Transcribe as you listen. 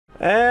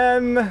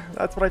And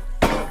that's what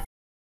I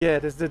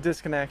get, is the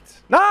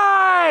disconnect.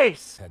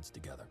 Nice! Heads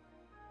together.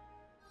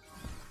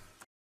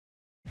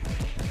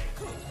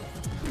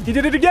 He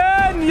did it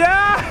again!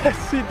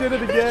 Yes! He did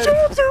it again. His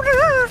jabs are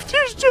nerfed!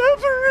 His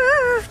jabs are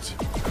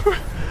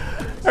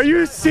nerfed! Are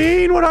you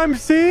seeing what I'm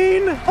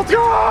seeing? Let's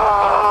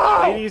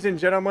go! Ladies and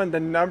gentlemen, the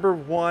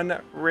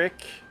 #1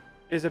 Rick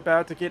is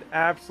about to get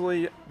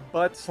absolutely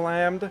butt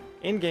slammed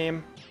in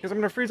game. Because I'm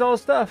going to freeze all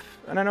his stuff.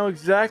 And I know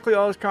exactly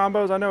all his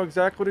combos. I know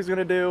exactly what he's going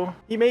to do.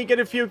 He may get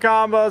a few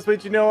combos,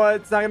 but you know what?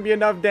 It's not going to be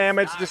enough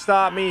damage to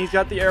stop me. He's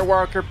got the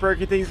Airwalker perk.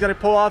 You think he's going to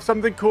pull off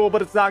something cool,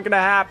 but it's not going to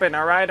happen,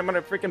 alright? I'm going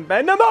to freaking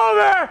bend him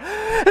over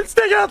and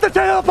stick out the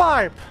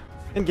tailpipe.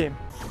 In game.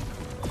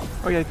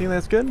 Oh yeah, you think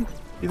that's good?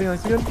 You think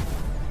that's good?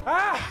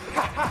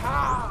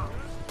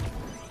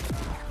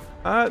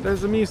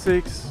 There's the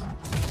Meeseeks.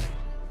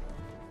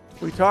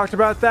 We talked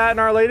about that in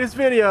our latest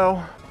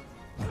video.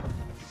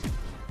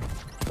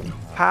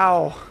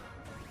 How?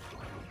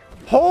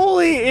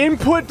 Holy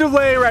input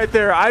delay right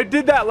there. I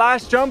did that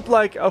last jump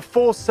like a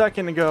full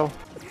second ago.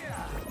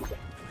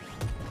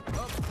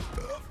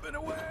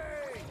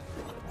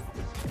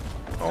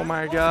 Oh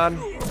my god.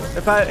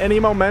 If I had any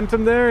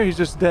momentum there, he's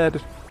just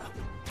dead.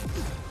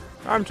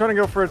 I'm trying to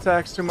go for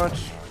attacks too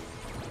much.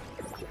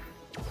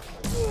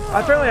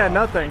 I apparently had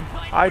nothing.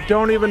 I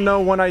don't even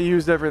know when I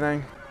used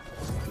everything.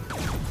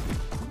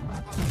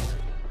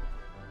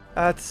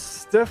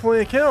 That's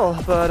definitely a kill,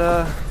 but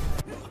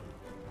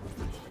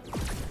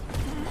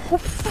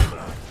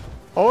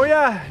oh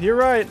yeah, you're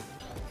right.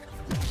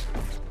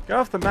 Get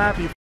off the map,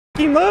 you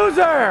fucking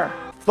loser!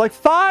 Like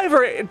 5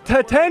 or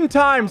 10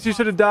 times you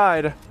should have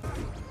died.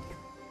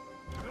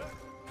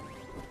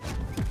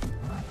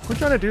 We're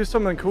trying to do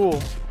something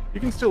cool. You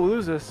can still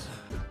lose this.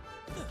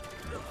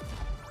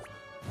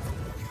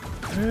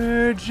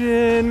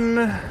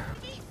 Virgin.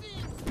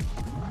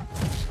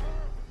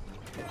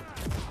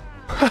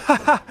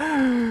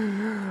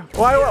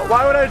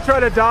 Why would I try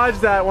to dodge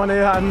that when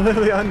I'm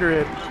literally under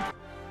it?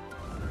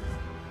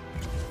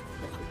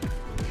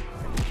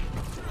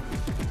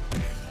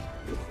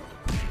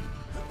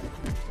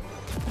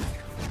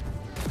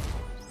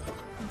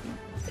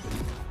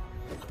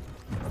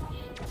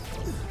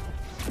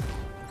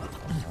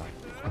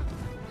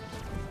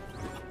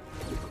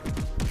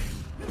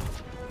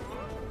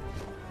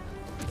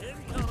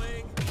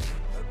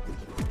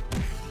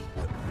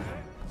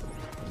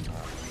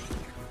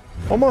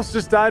 Almost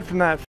just died from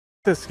that.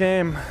 This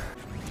game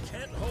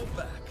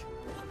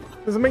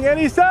doesn't make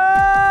any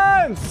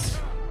sense.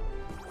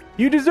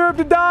 You deserve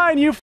to die and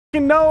you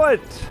fucking know it.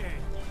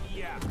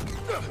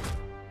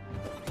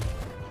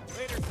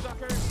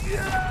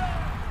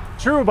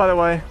 True, by the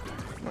way.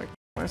 Like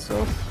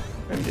myself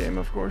in game,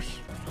 of course.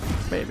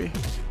 Maybe.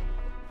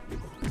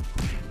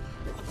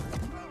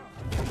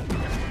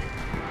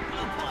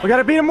 We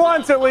gotta beat him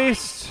once at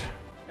least.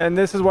 And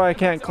this is why I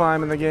can't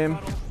climb in the game.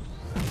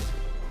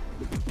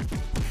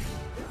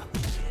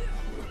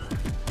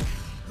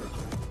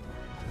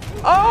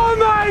 Oh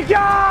my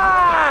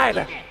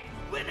god!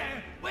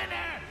 Winner,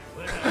 winner,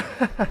 winner.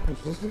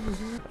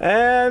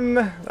 And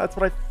that's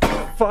what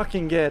I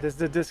fucking get, is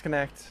the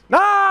disconnect.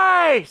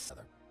 Nice!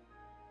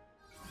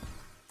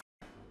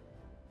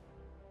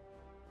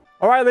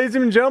 Alright, ladies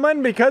and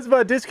gentlemen, because of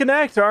a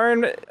disconnect,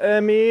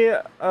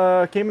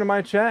 RME came to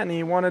my chat and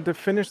he wanted to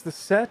finish the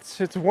set.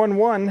 It's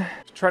 1-1.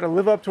 To try to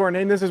live up to our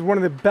name. This is one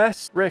of the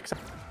best Ricks.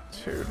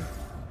 Dude,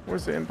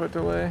 where's the input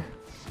delay?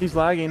 He's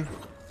lagging.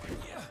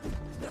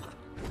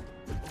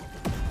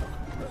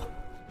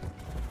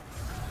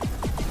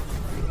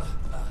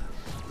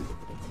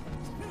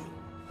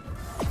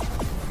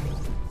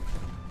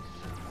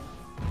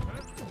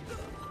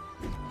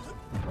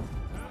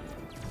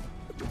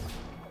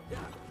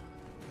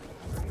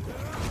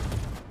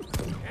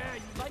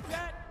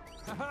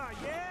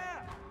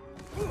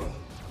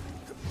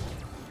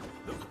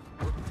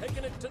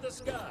 Taking it to the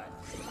sky.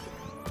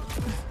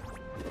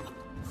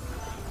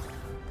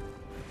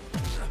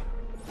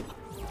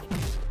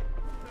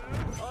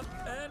 Up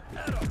and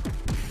at 'em.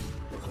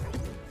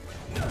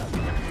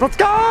 Let's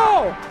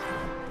go!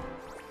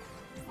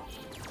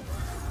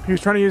 He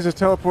was trying to use his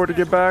teleport to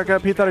get back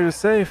up. He thought he was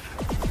safe.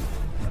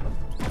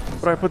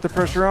 But I put the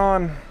pressure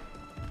on.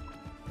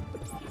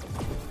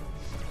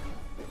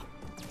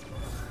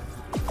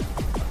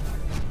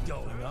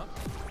 Going up.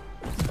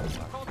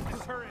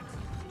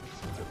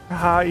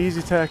 Haha,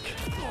 easy tech.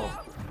 Here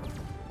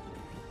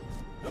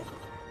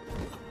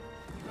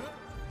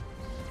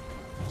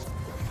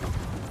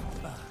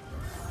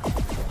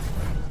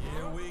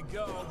we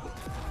go.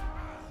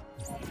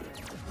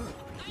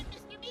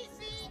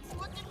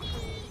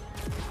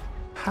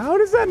 How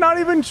does that not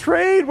even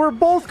trade? We're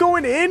both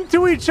going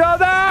into each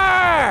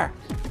other!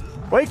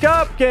 Wake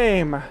up,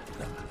 game! I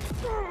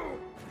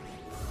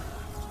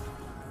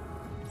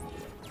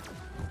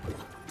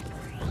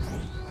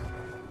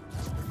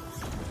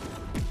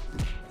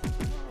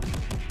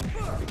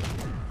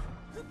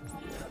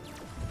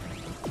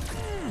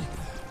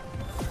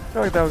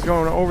feel like that was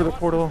going over the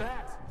portal.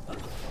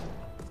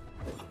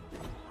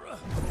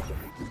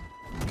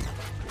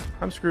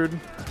 I'm screwed.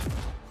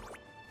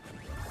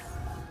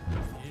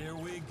 Here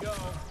we go.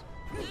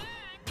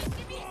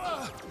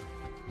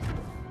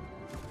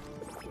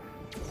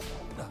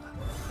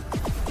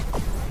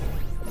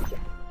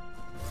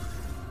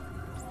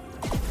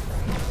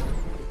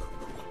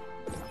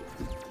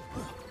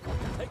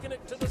 Taking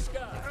it to the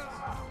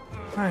sky.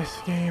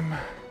 Nice game.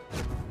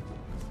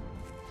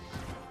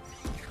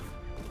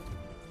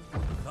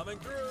 Coming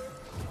through.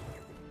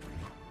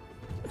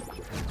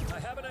 I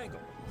have an angle.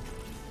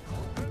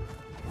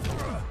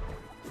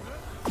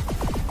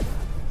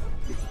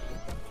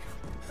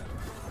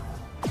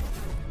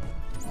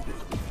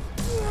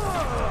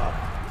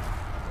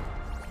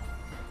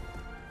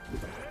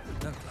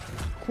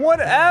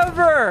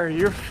 Whatever!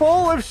 You're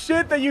full of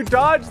shit that you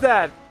dodged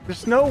that.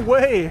 There's no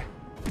way.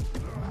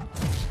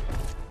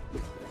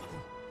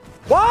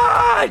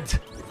 What?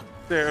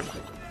 Dude.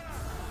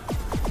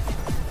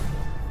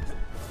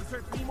 This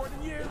hurts me more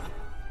than you.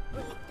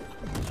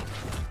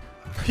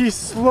 He's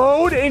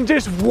slowed and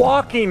just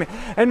walking,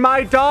 and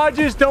my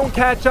dodges don't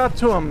catch up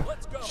to him.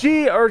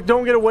 Or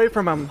don't get away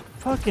from him.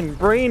 Fucking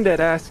brain dead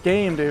ass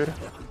game, dude.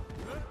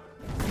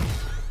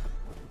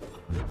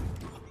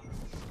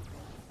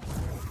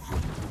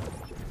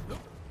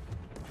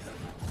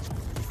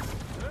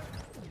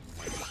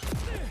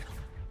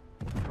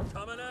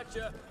 Coming at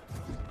ya.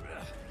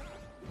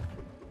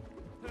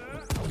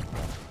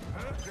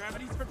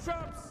 Gravity's for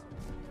chumps.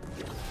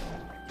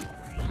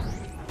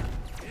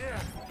 Yeah.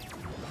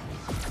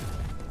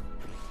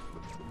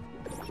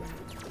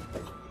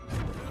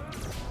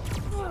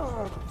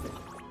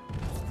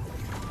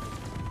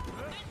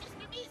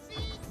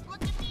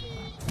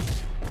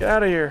 Get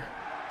out of here.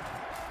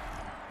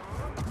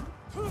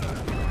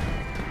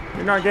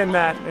 You're not getting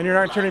that, and you're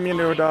not turning me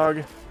into a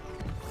dog.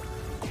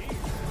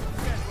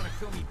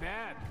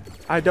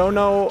 I don't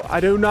know.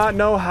 I do not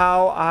know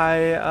how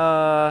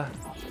I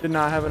did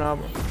not have an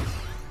armor.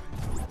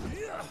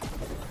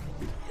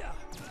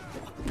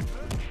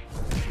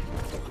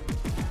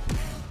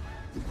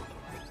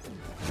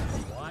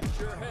 Watch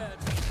your head.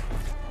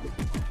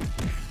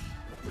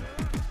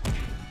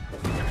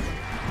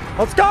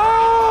 Let's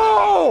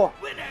go!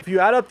 If you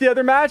add up the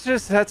other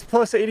matches, that's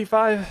plus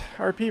 85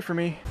 RP for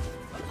me.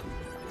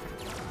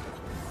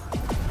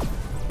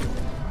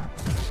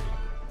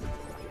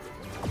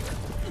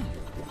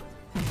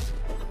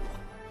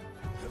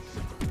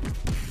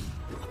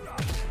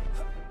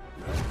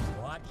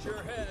 Watch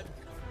your head.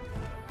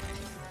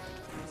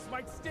 This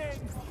might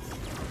sting.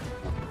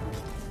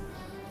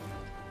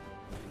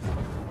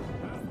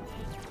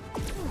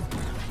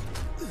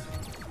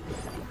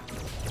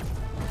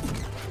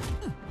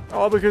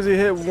 All because he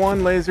hit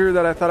one laser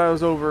that I thought I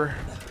was over.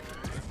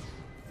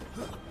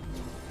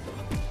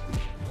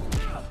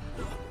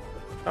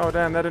 Oh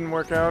damn, that didn't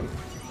work out.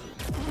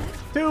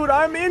 Dude,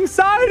 I'm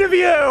inside of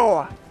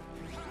you!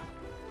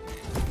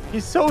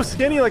 He's so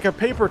skinny like a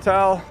paper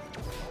towel.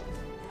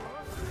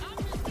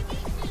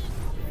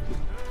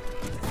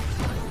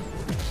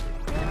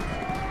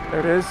 There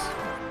it is.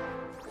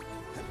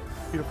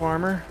 Beautiful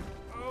armor.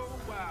 Oh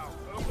wow.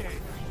 Okay.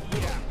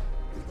 Yeah.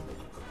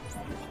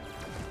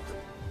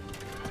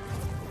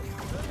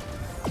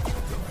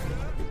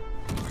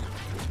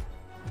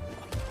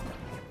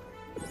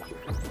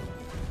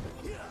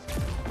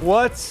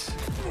 What?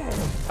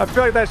 I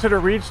feel like that should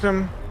have reached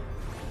him.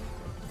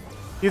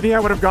 You think I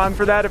would have gone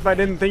for that if I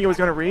didn't think it was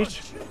going to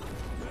reach?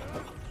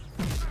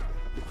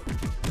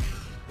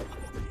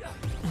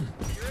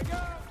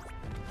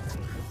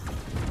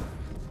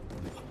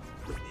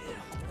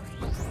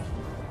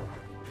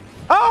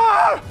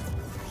 Ah!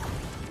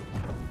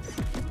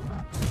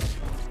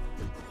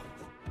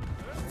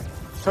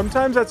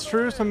 Sometimes that's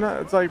true.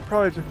 Sometimes it's like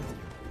probably just...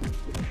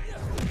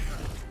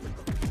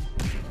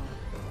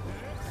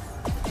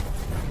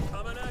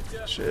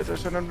 Shit, I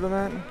shouldn't have done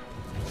that.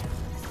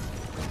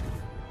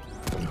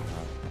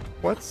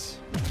 What?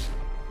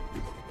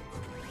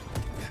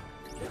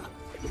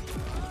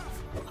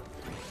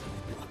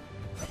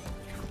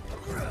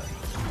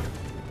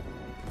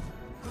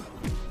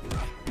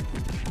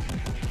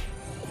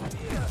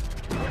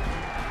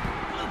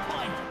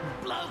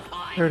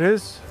 There it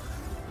is.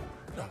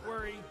 Don't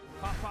worry.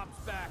 Pop's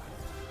back.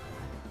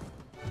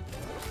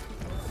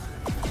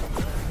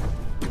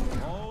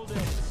 Hold it,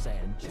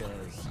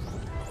 Sanchez.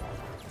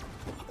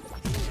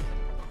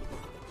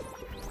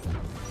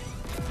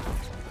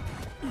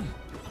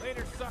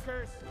 Later,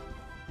 suckers.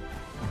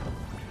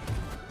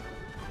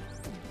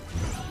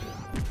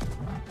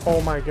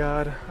 Oh my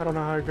god. I don't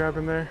know how I grabbed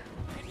him there.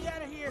 Get me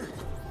out of here.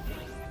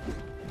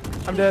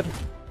 I'm dead.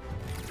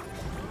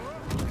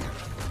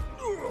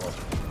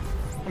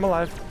 I'm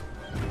alive.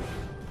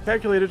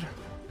 Calculated.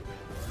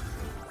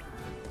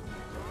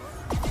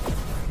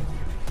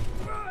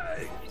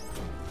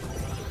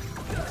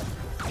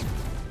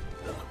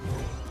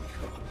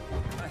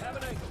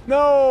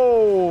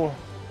 No!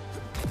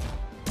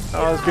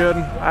 That was good.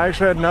 I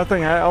actually had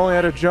nothing. I only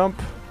had a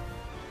jump.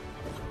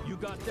 You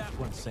got that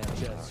one,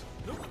 Sanchez.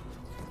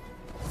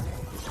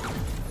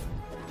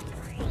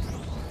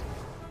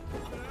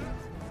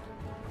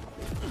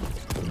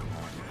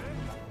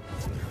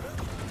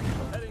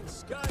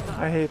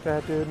 I hate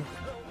that, dude.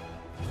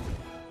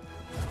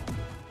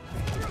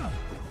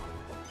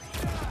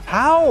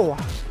 How?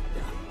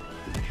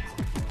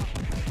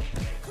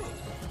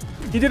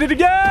 He did it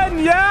again!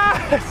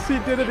 Yes! He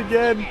did it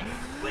again.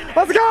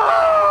 Let's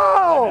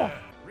go!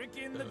 Rick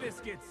in the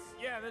biscuits.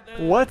 Yeah,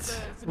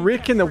 What?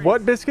 Rick in the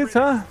what biscuits,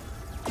 huh?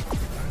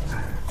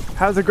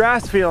 How's the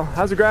grass feel?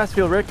 How's the grass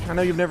feel, Rick? I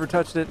know you've never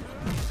touched it.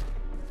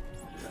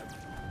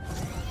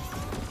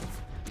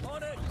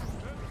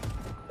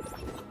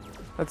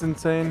 That's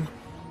insane.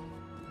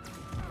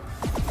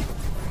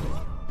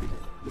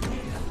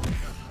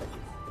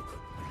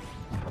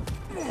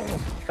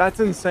 That's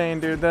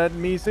insane, dude. That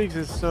Meeseeks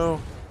is so...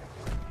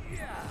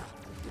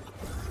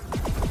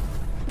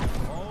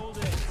 Hold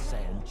it,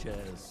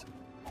 Sanchez.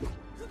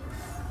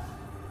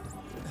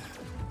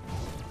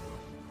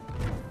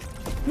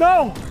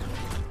 No!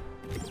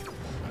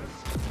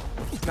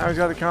 Now he's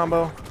got the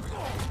combo.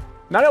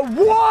 Not a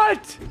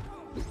what?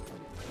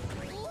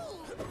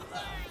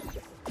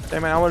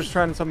 Damn it, I was just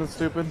trying something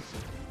stupid.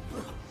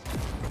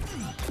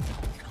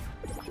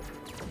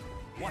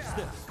 What's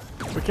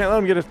this? We can't let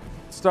him get a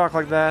stock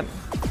like that.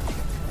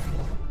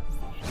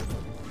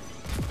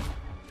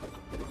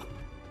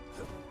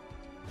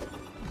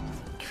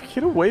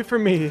 Get away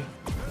from me.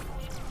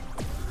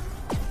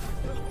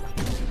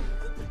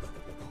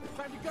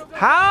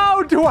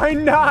 How do I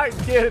not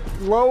get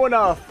low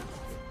enough?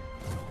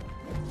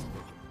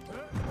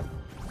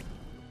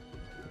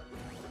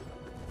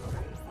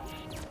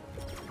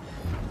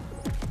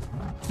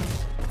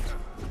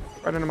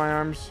 Right into my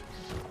arms.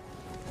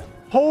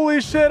 Holy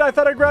shit, I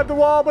thought I grabbed the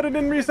wall, but it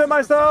didn't reset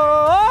myself.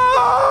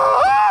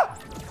 Ah!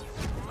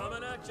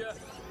 Coming at ya.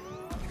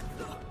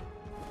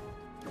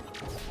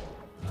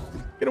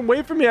 Get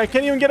away from me, I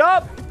can't even get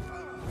up.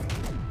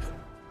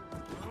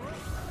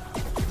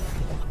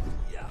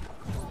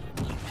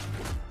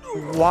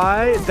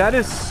 Why? That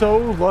is so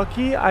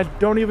lucky. I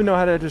don't even know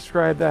how to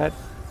describe that.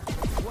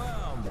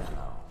 Well,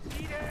 now.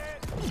 Eat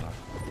it.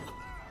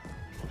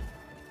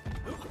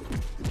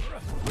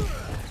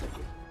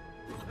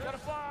 Gotta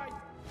fly.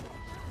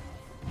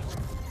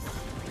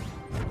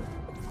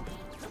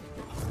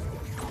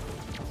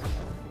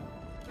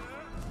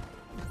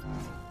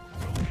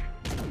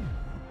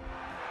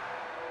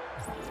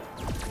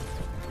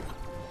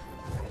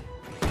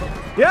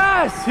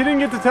 Yes! He didn't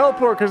get to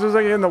teleport because it was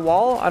like in the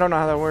wall. I don't know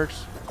how that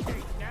works.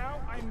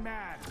 Now I'm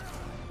mad.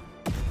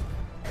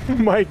 Oh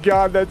my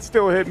god, that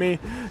still hit me.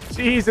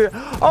 Jesus.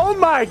 Oh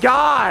my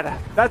god!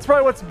 That's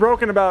probably what's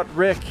broken about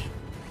Rick.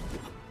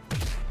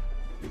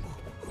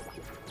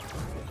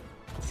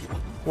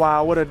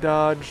 Wow, what a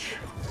dodge.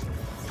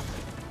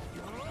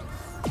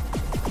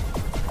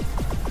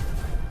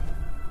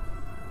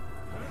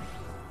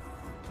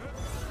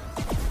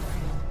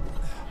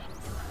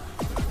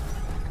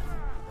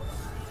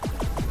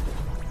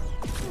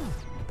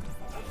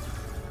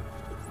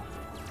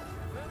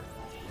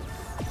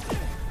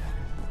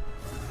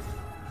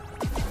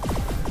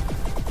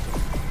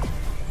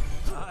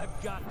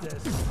 I've got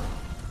this.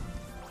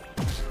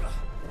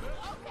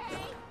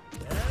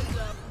 Heads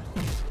up.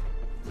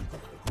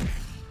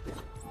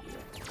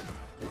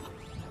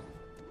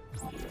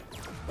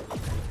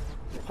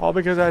 All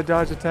because I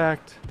dodge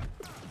attacked.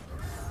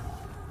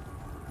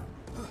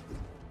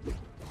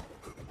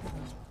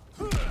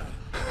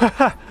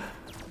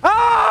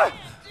 Ah!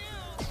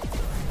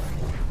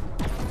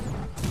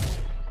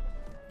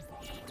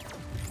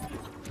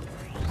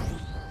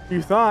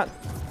 You thought.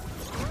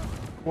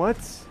 What?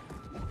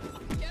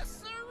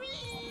 Yes,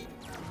 sirree.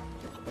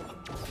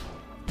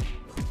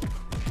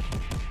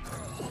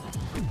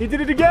 He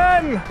did it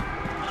again! Blow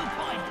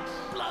point.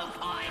 Blow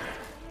point.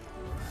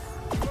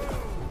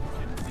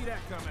 Didn't see that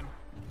coming.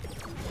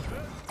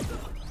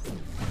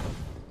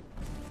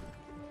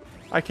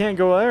 I can't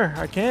go there.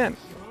 I can't.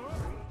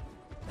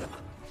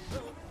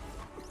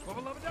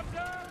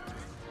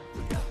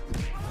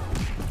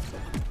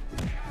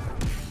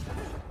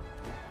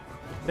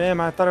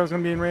 Damn, I thought I was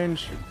gonna be in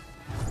range.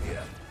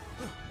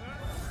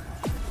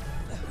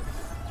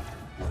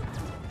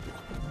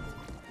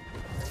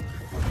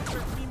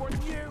 Me more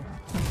than you.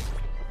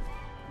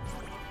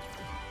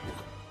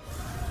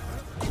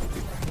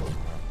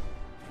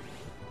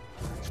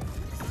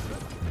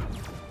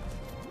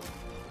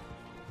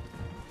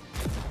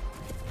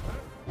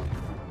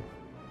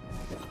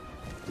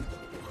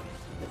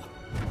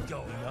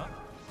 Going up.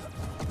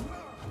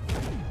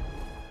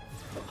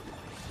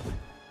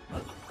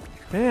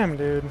 Damn,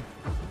 dude.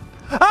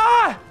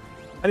 Ah!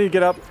 I need to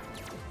get up.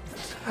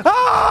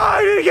 Ah!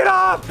 I need to get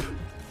up!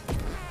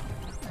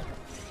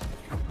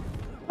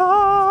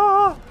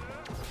 Ah!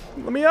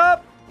 Let me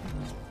up!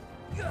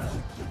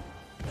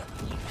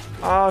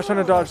 Oh, I was trying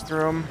to dodge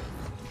through him.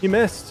 He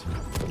missed.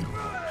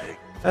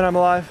 And I'm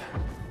alive.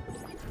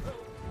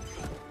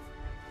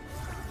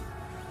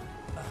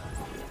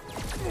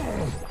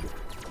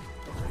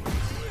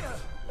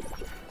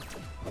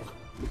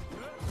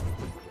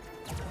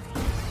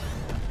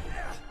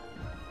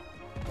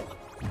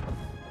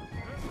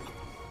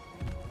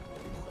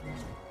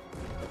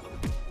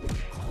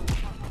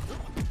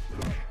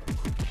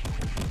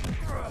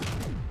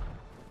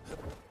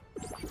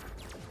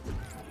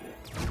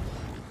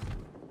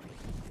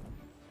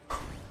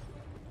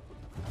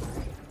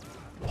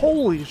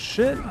 Holy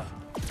shit.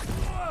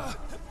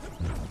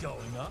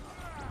 Going up.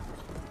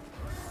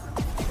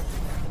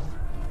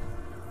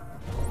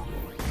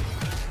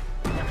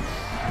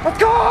 Let's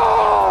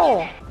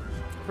go!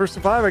 First to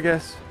 5, I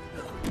guess.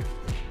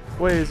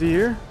 Wait, is he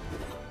here?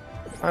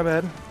 My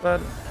bad. But,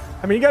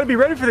 I mean, you gotta be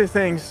ready for these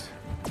things.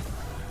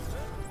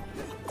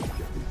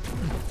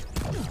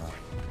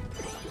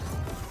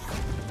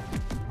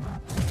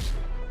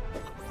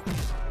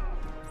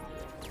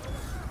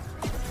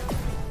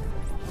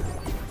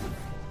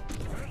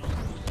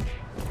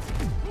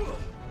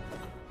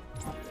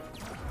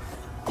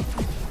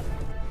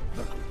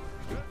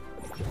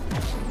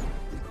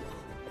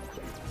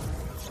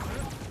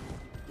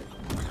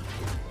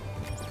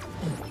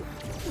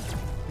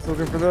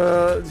 Looking for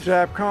the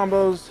jab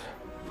combos.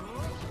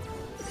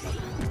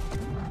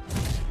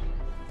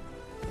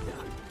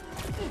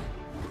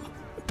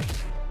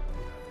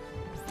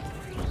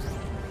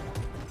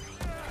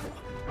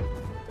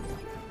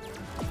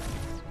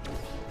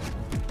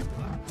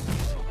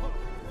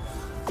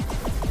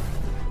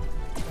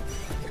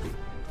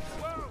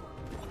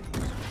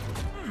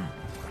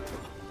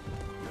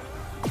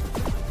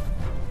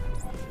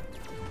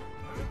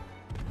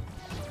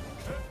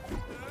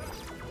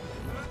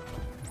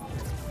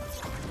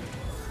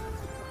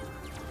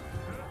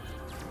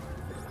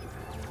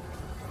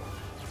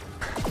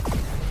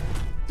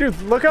 Dude,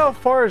 look how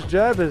far his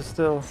jab is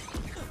still.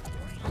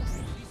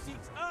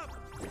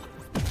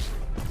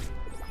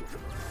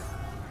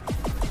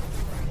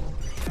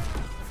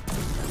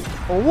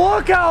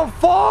 Look how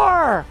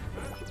far!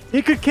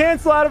 He could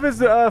cancel out of his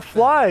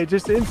fly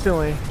just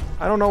instantly.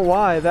 I don't know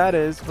why that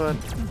is, but...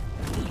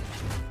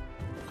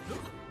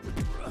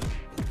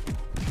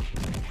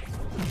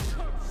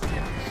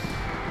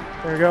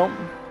 There we go.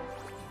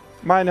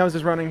 My nose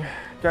is running.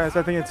 Guys,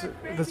 I think it's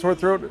the sore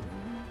throat.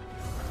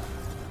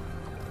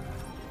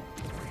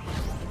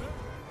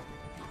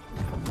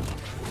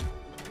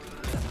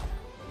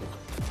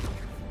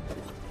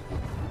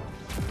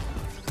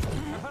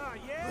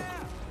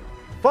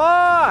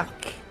 Fuck!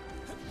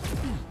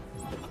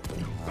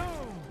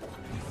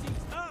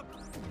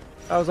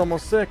 I was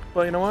almost sick,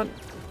 but you know what?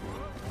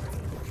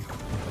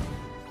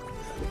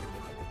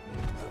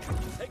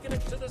 Taking it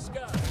to the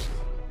sky.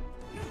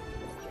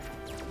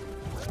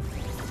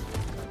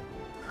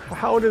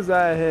 How does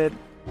that hit?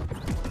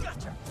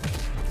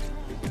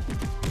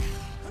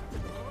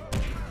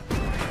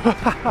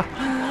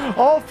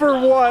 All for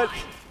what?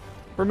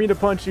 For me to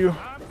punch you.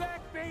 I'm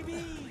back,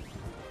 baby.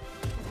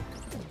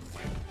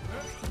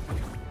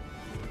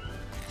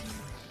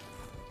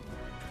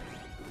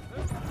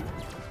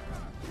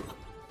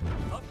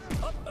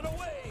 Up and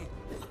away.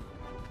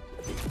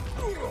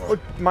 Oh,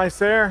 my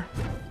Sarah.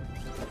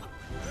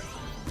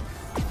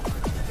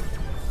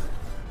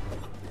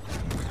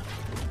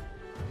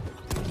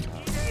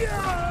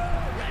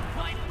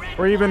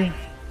 Or even.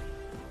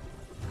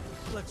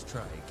 Let's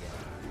try again.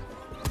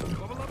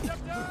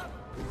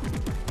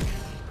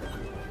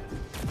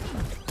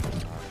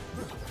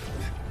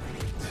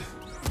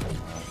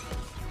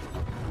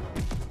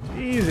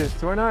 Jesus,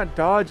 do I not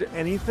dodge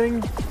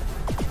anything?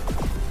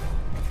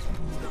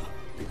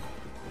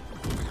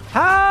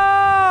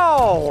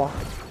 How?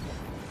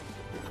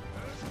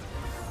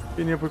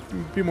 You need to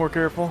be more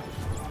careful.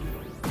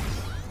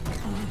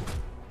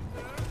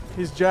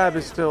 His jab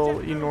is still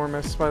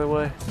enormous, by the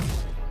way.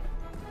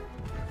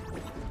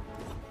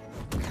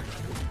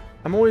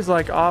 I'm always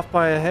like off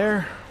by a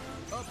hair.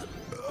 Up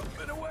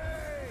and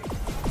away.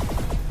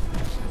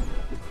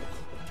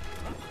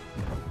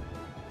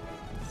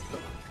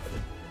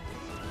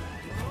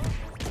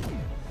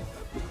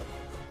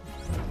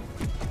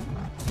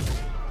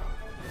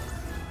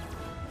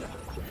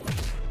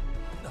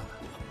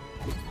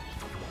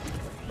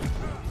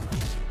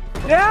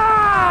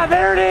 Yeah,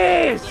 there it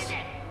is.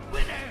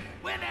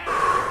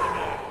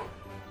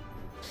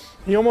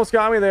 He almost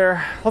got me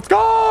there. Let's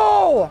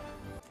go!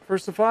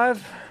 First to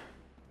 5.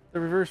 The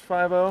reverse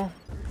 5-0.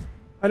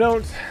 I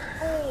don't.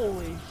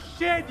 Holy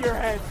shit, your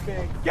head's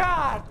big.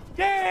 God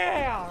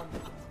damn!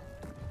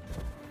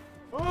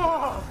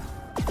 Oh,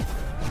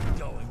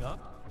 Going up.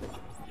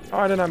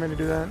 I did not mean to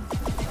do that.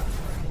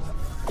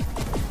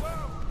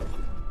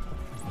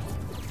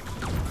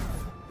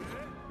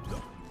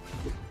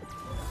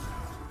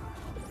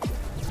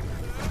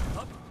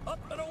 Up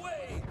and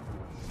away.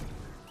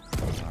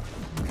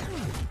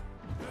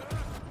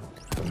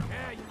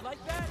 Yeah, you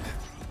like that?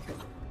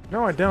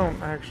 No, I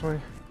don't, actually.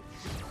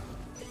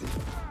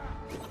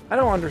 I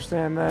don't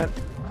understand that.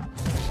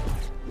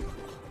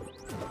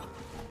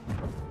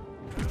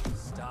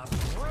 Stop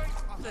right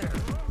there.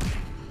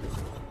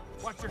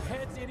 Watch your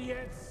heads,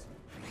 idiots.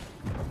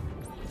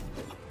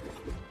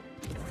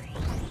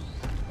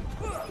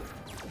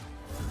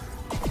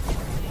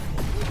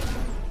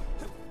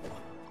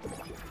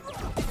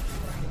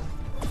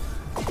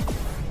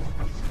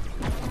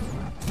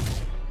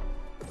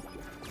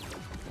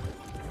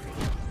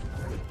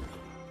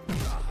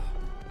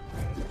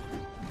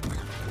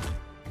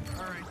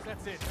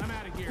 That's it. I'm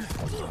out of here.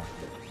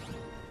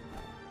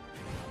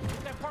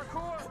 That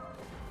parkour.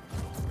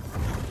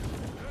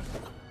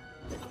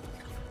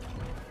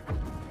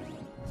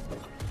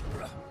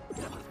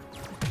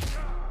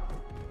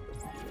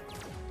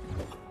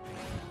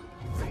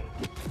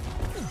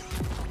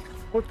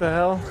 What the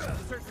hell?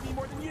 This hurts me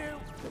more than you.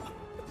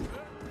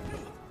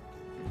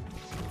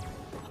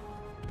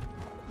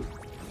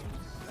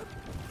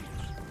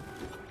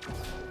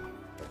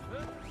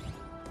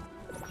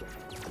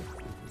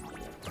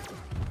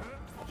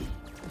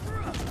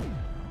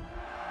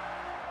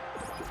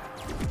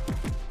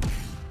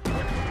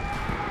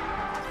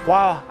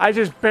 Wow, I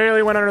just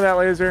barely went under that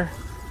laser.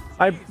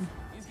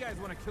 These guys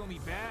want to kill me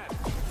bad.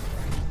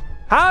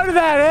 How did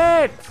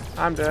that hit?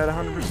 I'm dead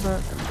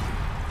 100%.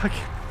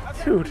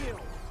 Dude, it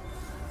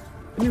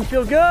didn't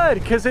feel good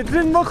because it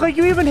didn't look like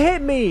you even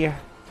hit me.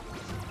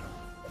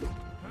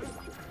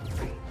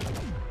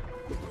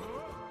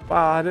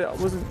 Wow, I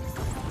wasn't.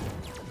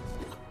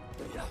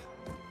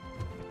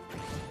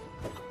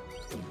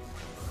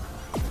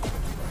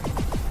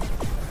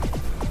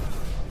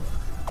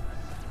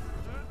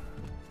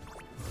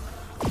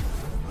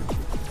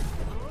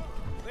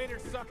 Later,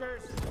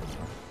 suckers.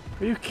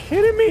 Are you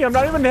kidding me? I'm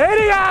not even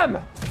hitting him!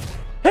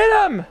 Hit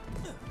him!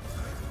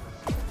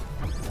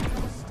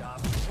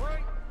 Stop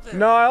right there.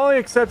 No, I only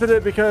accepted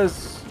it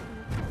because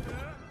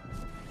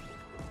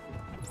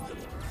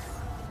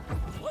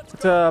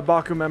it's a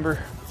Baku member.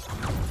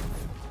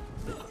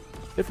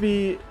 You have to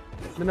be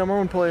the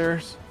 #1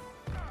 players.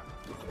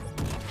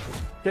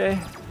 Okay.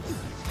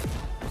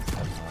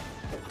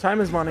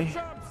 Time is money.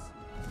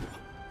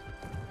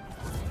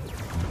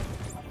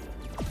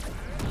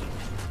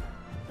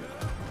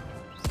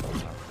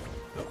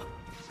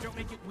 Don't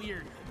make it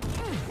weird.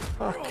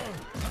 Fuck.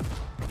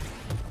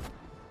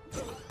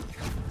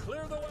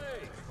 Clear the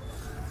way.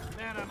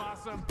 Man, I'm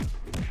awesome.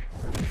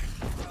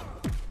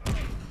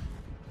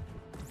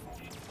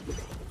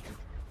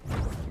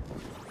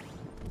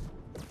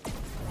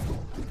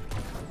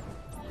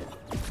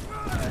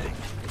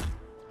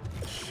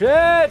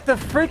 Shit! The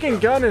freaking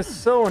gun is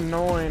so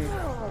annoying.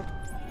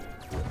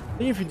 I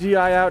think if you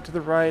DI out to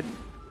the right.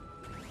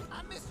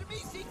 I'm Mr.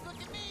 Meeseeks, look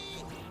at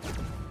me!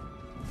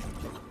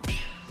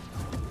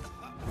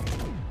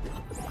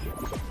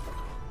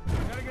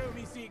 Gotta go,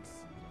 Meeseeks.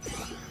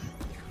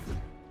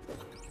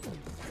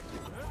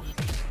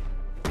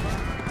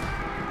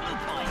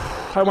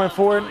 I went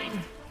for it. I'm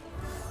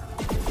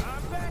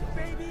back,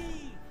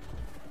 baby.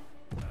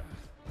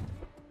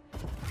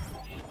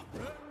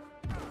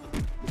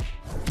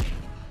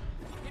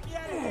 Get me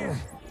out of here.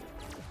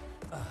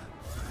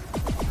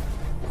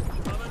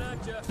 Coming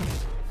at ya.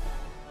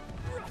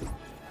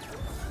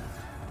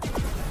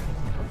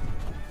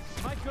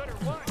 Am I good or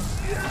what?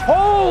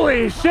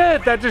 Holy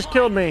shit! That just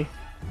killed me.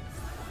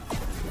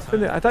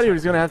 I thought he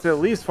was gonna have to at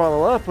least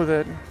follow up with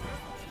it.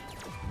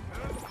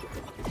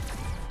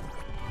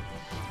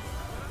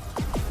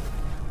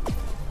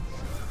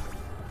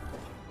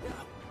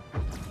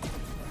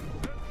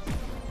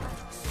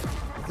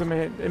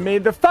 It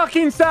made the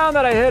fucking sound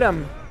that I hit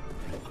him.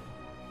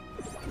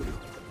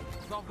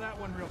 Solve that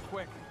one real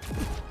quick.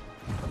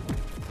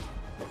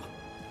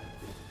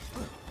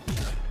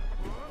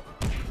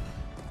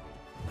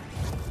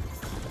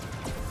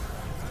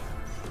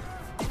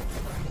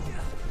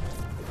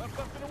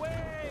 Up and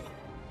away.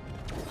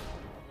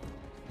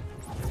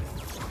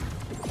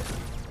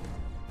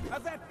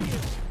 How's that feel?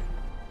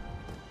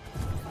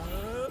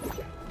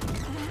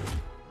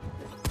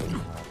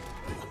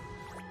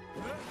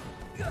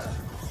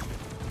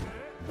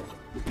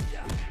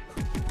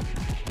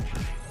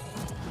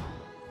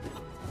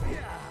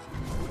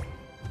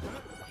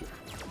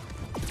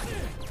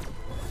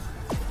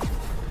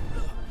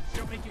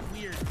 Don't make it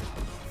weird.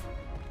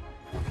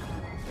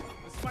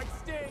 This might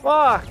sting.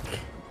 Fuck.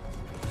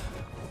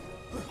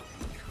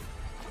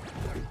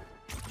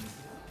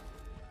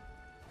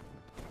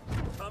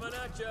 Coming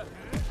at ya.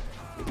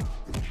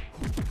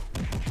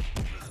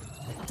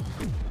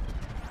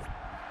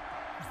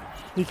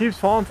 He keeps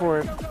falling for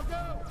it. Go, go, go.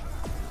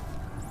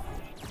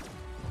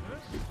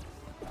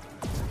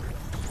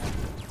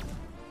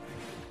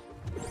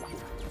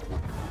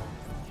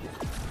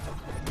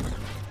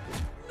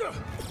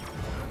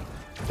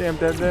 Damn,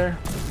 dead there.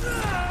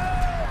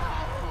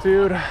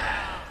 Dude,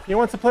 he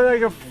wants to play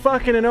like a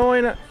fucking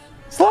annoying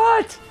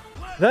slut!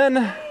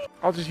 Then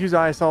I'll just use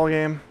ice all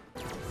game.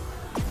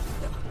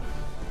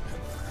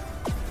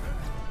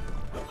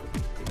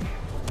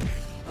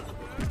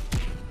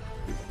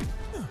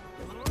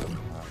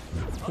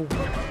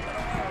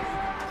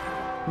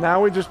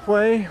 Now we just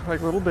play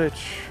like little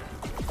bitch.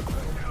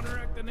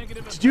 Counteract the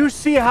negative Did you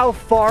see how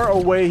far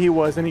away he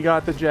was and he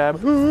got the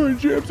jab? Oh,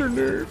 jabs are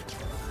nerfed.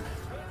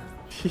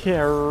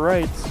 Yeah,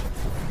 right.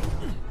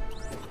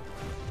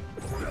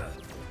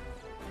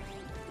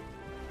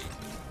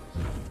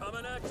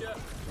 coming at ya.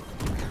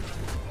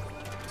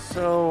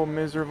 So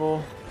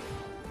miserable.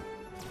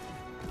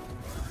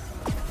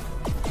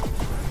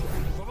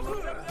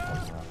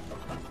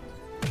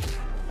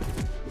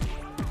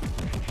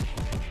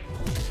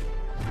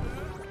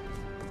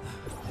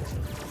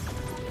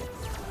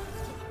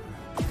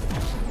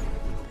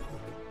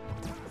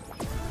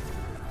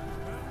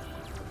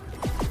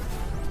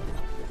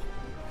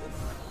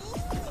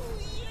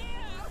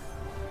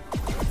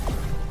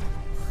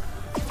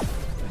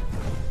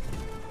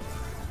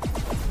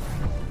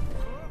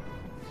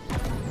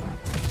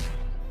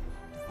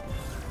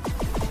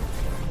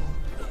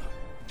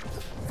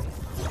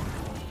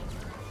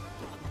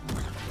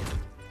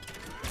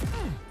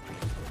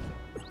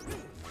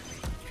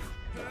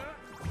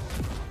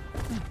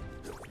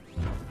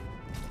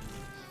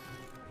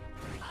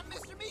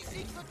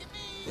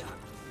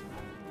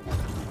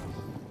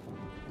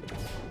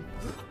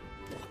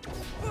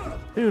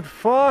 Dude,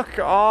 fuck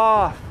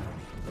off.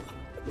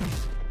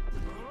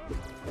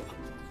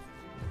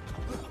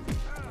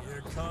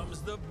 Here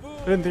comes the boom.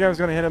 I didn't think I was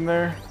gonna hit him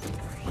there.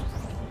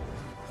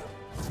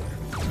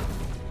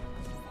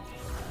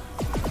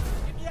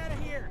 Get me out of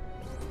here.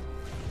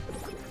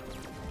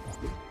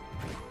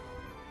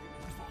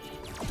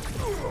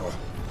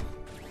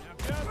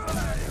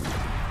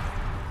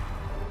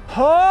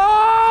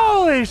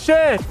 Holy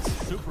shit!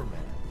 Superman.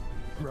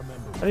 Remember.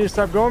 I need to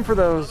stop going for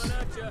those.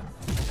 Gotcha.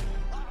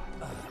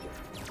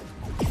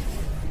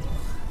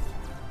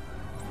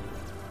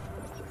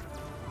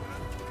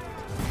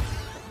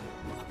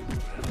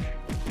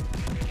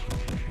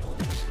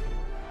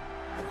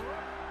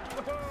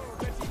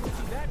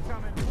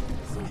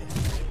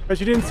 But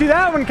you didn't see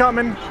that one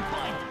coming.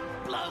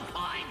 Blow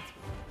point!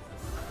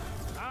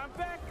 I'm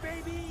back,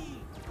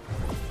 baby.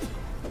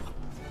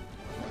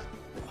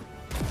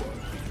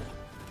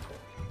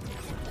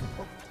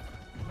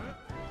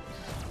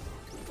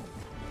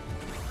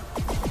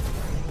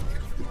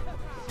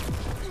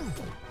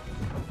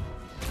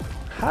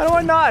 How do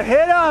I not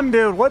hit him,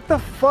 dude? What the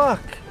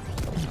fuck?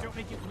 Don't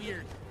make it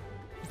weird.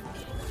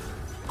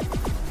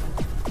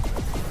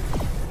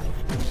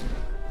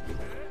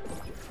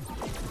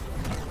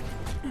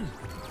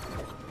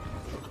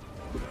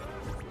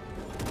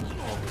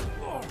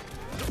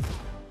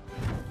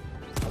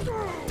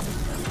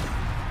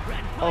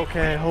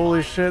 Okay,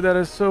 holy shit, that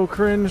is so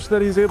cringe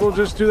that he's able to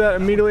just do that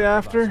immediately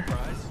after.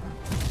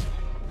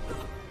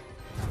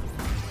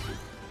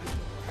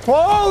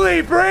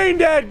 Holy brain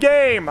dead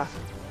game!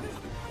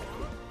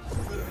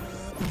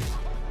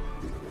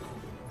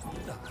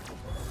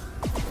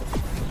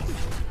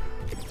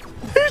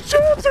 His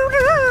jobs are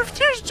nerfed!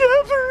 His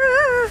jobs are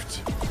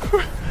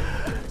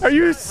nerfed! Are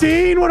you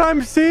seeing what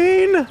I'm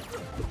seeing?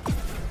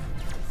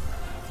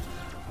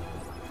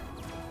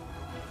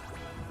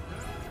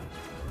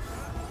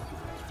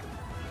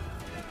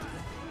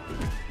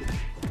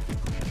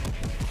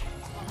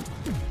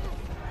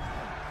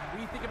 What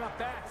do you think about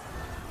that?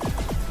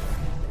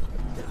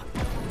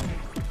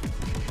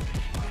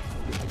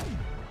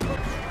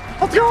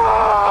 Let's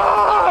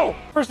go!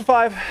 First of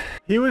 5.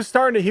 He was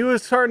starting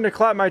to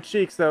clap my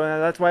cheeks though,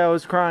 and that's why I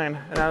was crying.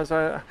 And I was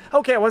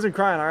okay, I wasn't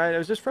crying, all right. It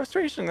was just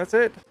frustration. That's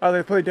it. Oh,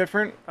 they play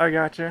different. I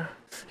gotcha.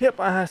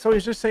 Yep. So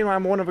he's just saying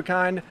I'm one of a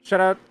kind. Shout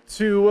out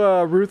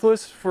to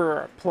Ruthless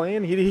for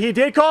playing. He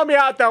did call me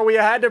out though. We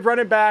had to run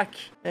it back.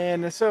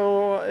 And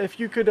so if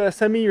you could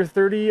send me your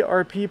 30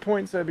 RP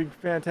points, that'd be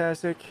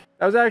fantastic.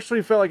 That was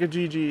actually felt like a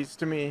GG's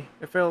to me.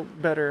 It felt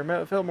better.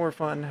 It felt more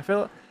fun.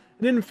 It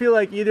didn't feel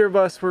like either of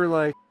us were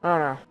like, I don't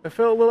know. It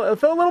felt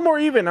a little more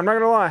even. I'm not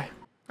gonna lie.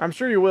 I'm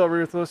sure you will,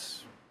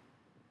 Ruthless.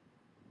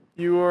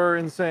 You are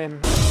insane.